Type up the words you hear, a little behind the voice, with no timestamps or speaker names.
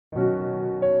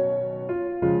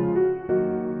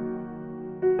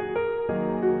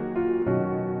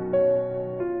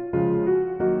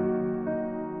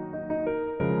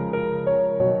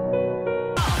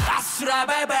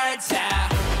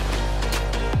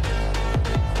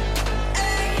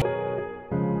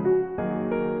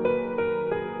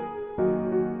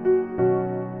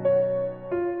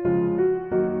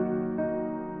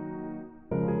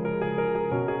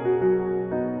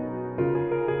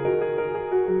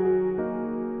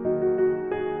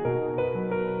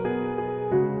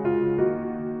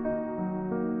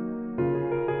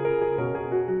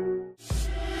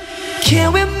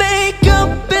Can we make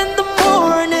up in the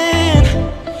morning?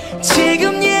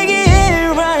 지금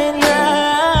얘기해 right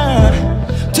now.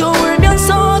 또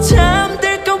울면서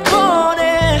잠들 것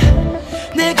뻔해.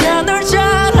 내가 널 잘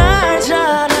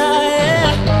알잖아.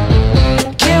 Yeah.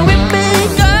 Can we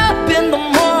make up in the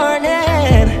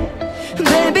morning?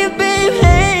 Baby, baby,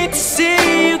 hate to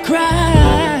see you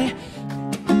cry.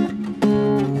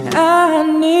 I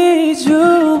need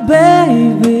you,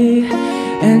 baby.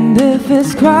 And if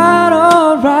it's quite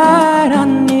alright, I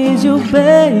need you,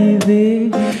 baby.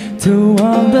 To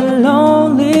all the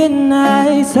lonely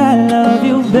nights, I love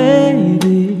you,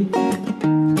 baby.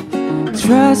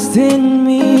 Trust in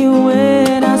me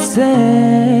when I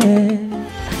say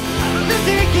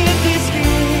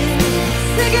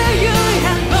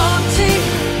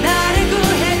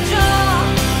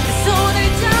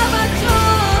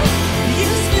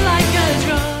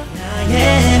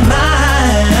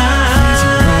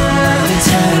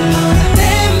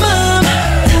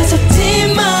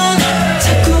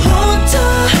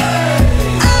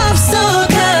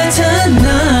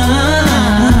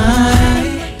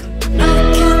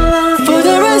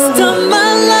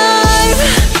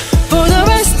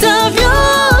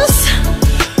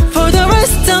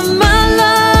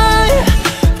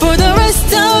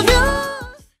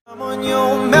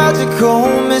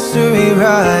mystery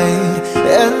ride,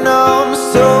 and I'm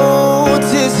so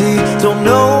dizzy, don't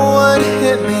know what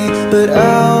hit me, but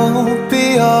I'll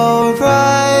be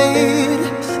alright.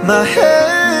 My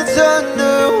head's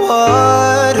underwater,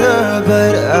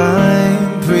 but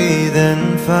I'm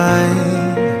breathing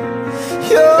fine.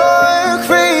 You're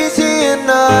crazy and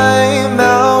I'm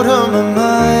out of my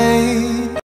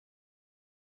mind.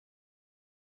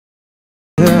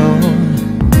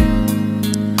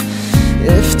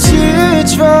 If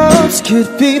teardrops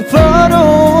could be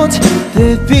bottled,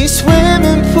 there'd be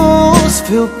swimming pools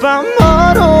filled by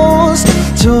models.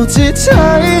 Jolted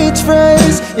tight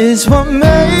dress is what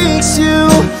makes you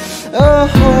a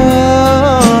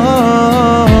heart.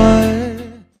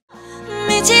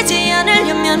 미치지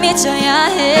않으려면 미쳐야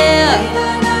해.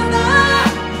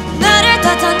 나를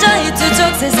다 던져 이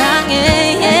두쪽 세상에.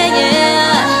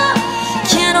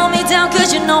 Can't hold me down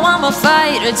 'cause you know I'm a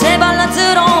fighter. 제발 난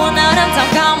들어온 아름다운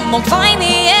come on, find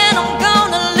me and I'm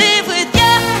gonna live with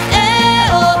you.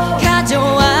 Oh,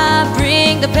 가져와,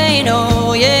 bring the pain,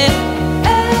 oh yeah.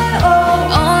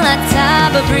 All that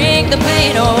time, but bring the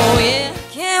pain, oh yeah.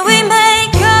 Can we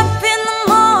make up in the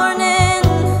morning?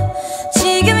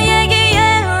 지금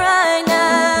얘기해 right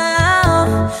now.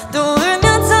 또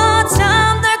울면서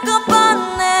잠들 것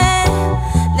뻔해.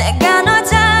 내가 널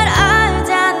잘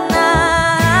알잖아.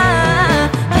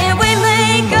 Can we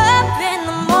make up in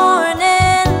the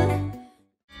morning?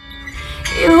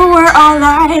 You were all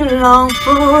I long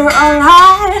for, all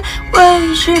I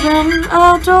worship and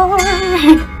adore.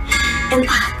 In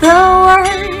other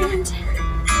words,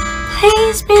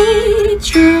 please be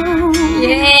true.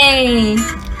 Yay!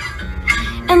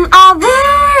 In other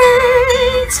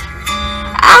words,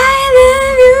 I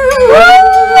love you.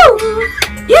 Woo!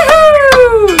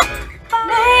 Yoo-hoo!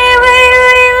 Maybe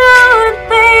we would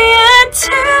be 2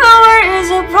 hours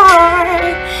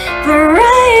apart, but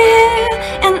right here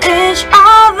in each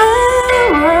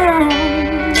other's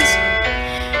words,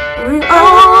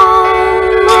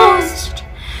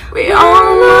 we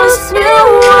almost knew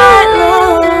what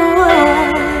love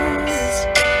was,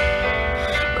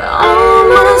 but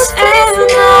almost is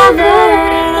never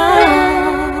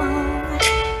enough.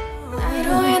 I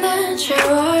don't even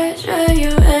채워줘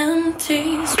your empty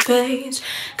space,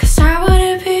 'cause I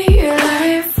wouldn't be your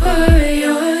life for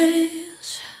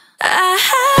yours.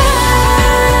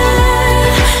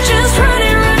 Just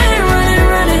running,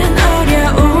 oh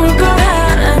yeah, 울고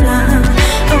하나.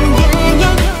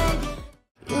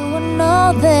 You will know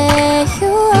that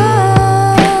you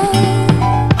are.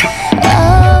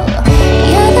 Oh,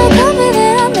 you're the coffee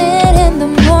that I made in the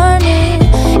morning.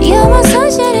 You're my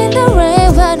sunshine in the rain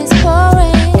when it's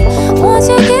pouring. Won't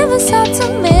you give us up to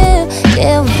me?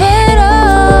 Give it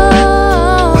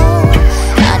all.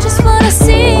 I just wanna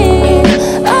see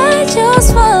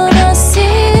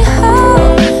how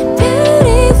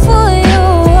beautiful you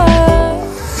are.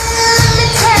 Let me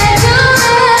tell you,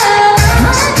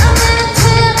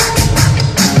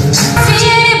 see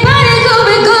anybody could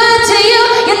be good to you.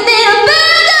 You think I'm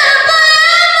better than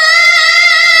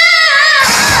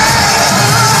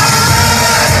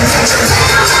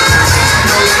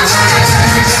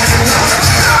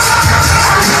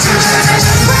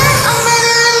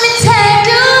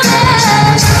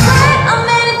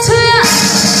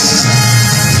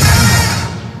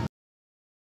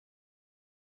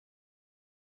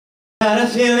Got a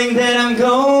feeling that I'm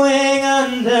going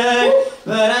under.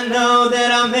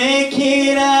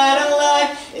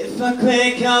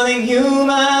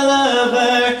 my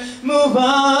lover, move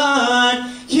on.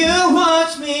 You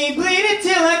watch me bleed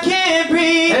until I can't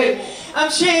breathe. Hey. I'm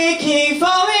shaking,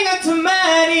 falling onto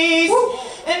my knees. Woo.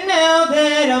 And now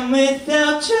that I'm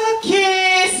without your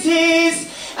kisses,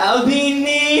 I'll be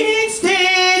needing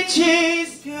stitches.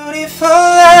 Beautiful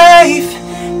life,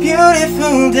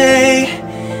 beautiful day.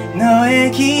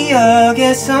 너의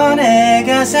기억에서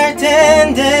내가 살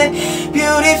텐데.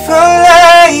 Beautiful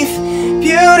life,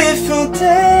 beautiful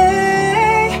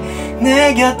day.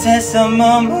 내 곁에서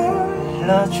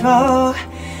머물러줘.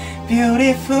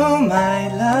 Beautiful my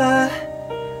love,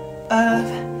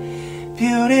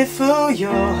 beautiful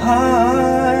your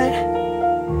heart.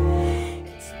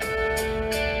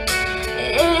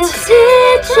 Is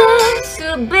it just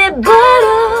to be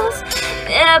bottles?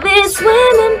 Maybe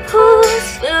swimming pools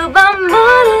filled by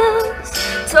models.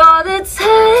 All the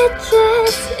tight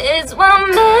dress is what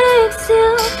makes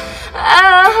you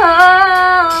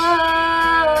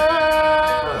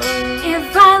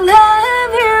If I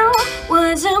love you,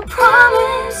 would you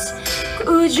promise?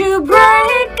 Could you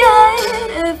break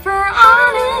it if we're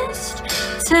honest?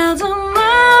 Tell the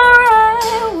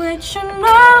mirror which you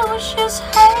know she's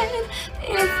hurt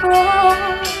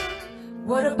before.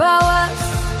 What about us?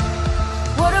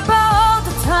 What about all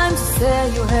the times you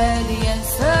said you had the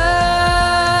answers?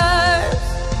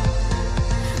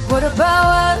 What about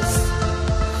us?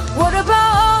 What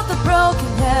about all the broken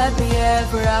happy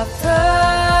ever after?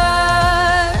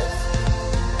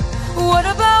 What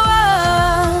about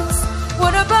us?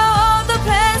 What about all the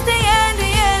plans, the end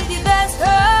that's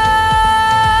hurt?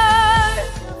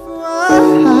 I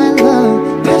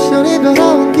love passion이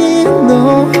변화온 기노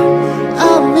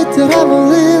I'm it that I'm a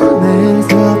little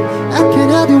messed up I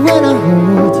cannot do when I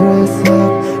hold dress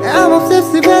up I'm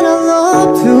obsessive and I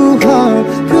love too hard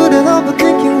Couldn't help but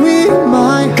thinking with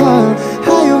my heart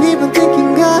How you even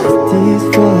thinking got this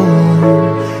far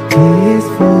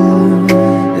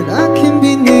And I can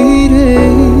be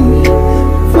needing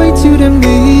Way too damn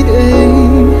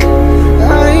needing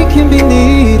I can be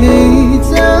needing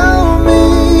Tell me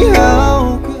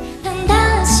how 난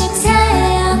다시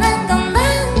태어난 것만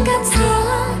같아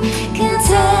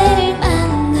그대를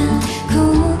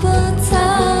만나고부터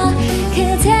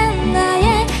그댄 나의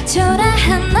초라한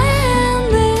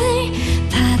마음을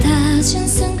받아준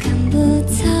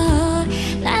순간부터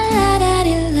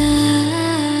랄라라릴라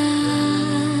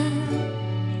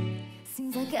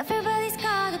Seems like everybody's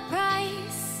got a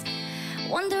price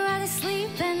Wonder how they sleep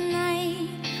at night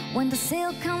When the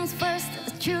sale comes first,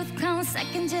 the truth comes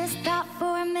second Just stop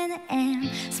for a minute and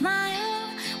smile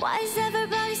Why is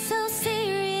everybody so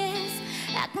serious?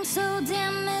 Acting so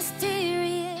damn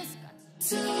mysterious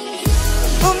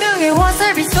운명의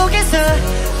화살비 속에서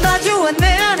마주한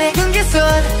내 안의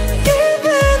경계선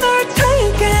Given or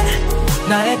taken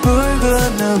나의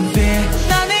붉은 눈빛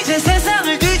난 이제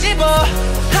세상을 뒤집어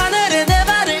하늘에 내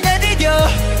발을 내디뎌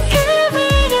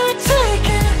Given or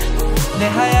taken 내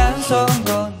하얀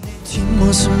송곳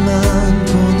뒷모습만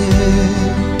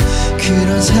보는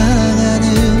그런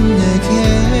사랑하는 내게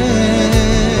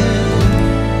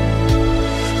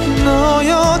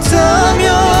너였다면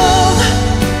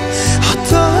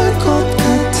어떨 것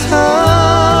같아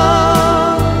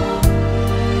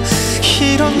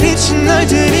이런 미친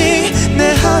날들